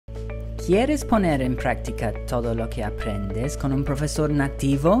¿Quieres poner en práctica todo lo que aprendes con un profesor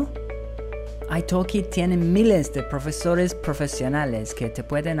nativo? Italki tiene miles de profesores profesionales que te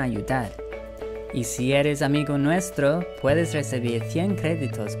pueden ayudar. Y si eres amigo nuestro, puedes recibir 100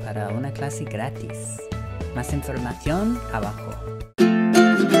 créditos para una clase gratis. Más información abajo.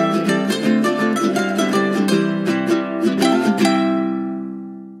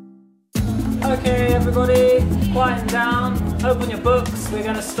 Okay, everybody, quieten down, open your books. We're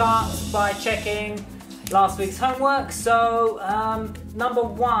going to start by checking last week's homework. So, number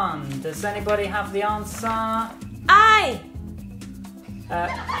 1, does anybody have the answer? I. Shut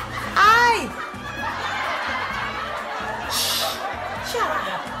up.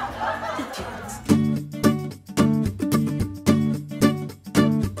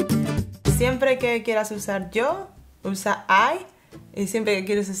 Siempre que quieras usar yo, usa I. Y siempre que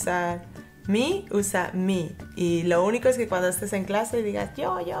quieres usar me, usa me. Y lo único es que cuando estés en clase digas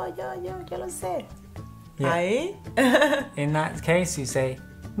yo lo sé. Yeah. Ahí. In that case, you say,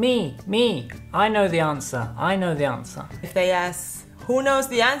 me, I know the answer, I know the answer. If they ask, who knows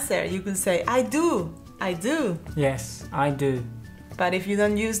the answer? You can say, I do. Yes, I do. But if you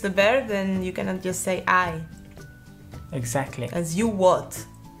don't use the verb, then you cannot just say I. Exactly. As you what?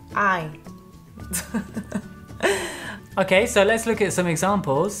 I. Okay, so let's look at some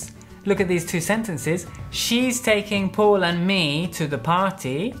examples. Look at these 2 sentences. She's taking Paul and me to the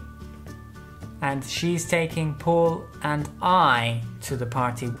party. And she's taking Paul and I to the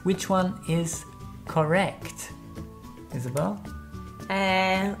party. Which one is correct? Isabel?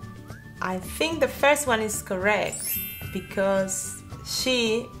 I think the first one is correct because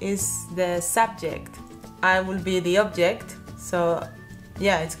she is the subject. I will be the object. So,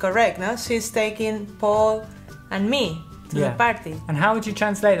 yeah, it's correct, no? She's taking Paul and me to the party. And how would you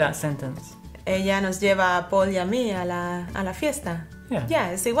translate that sentence? Ella nos lleva a Paul y a mí a la fiesta.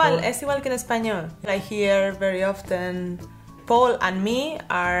 Yeah, es igual que en español. I hear very often Paul and me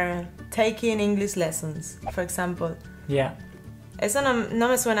are taking English lessons, for example. Yeah. Eso no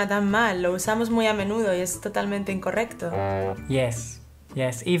me suena tan mal, lo usamos muy a menudo y es totalmente incorrecto.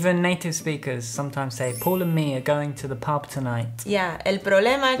 Yes, even native speakers sometimes say Paul and me are going to the pub tonight. El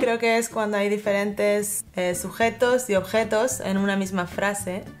problema creo que es cuando hay diferentes sujetos y objetos en una misma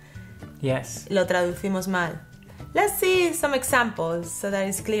frase. Yes. Lo traducimos mal. Let's see some examples so that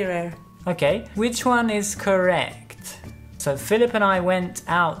it's clearer. Okay, which one is correct? So Philip and I went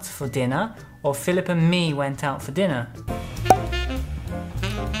out for dinner, or Philip and me went out for dinner?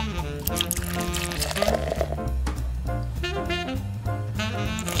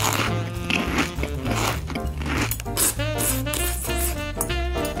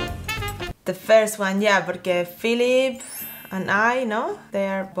 The first one, porque Philip and I, no? They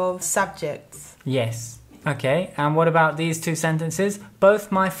are both subjects. Yes. Okay, and what about these 2 sentences?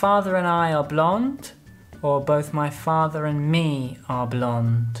 Both my father and I are blonde, or both my father and me are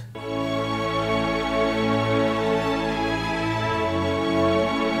blonde?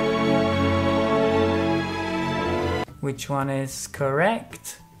 Which one is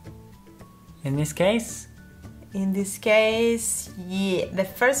correct in this case? In this case, the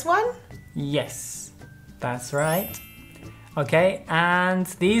first one? Yes, that's right. Okay, and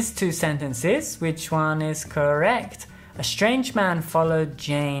these 2 sentences, which one is correct? A strange man followed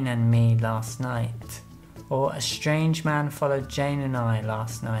Jane and me last night. Or a strange man followed Jane and I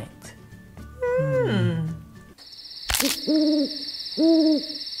last night. Oh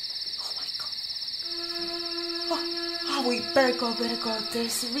my god. Oh, we better go.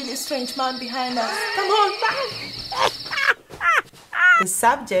 There's a really strange man behind us. Come on, run! The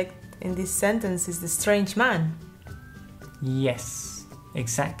subject in this sentence is the strange man. Yes,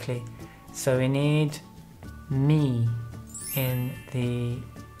 exactly. So we need me in the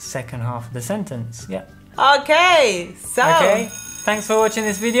second half of the sentence. Yeah. Okay, thanks for watching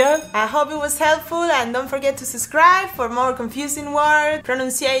this video. I hope it was helpful and don't forget to subscribe for more confusing words,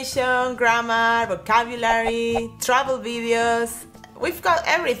 pronunciation, grammar, vocabulary, travel videos. We've got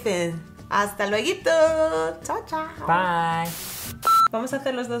everything. Hasta luego. Chao, chao. Bye. Vamos a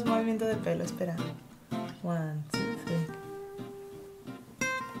hacer los 2 movimientos de pelo, espera. 1, 2, 3.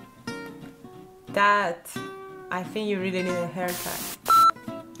 Dad, I think you really need a haircut.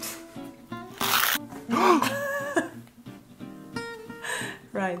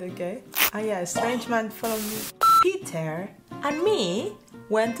 Right, okay. A strange man followed me. Peter and me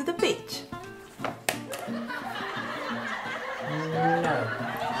went to the beach. No.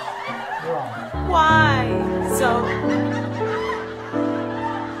 Wrong. Why? So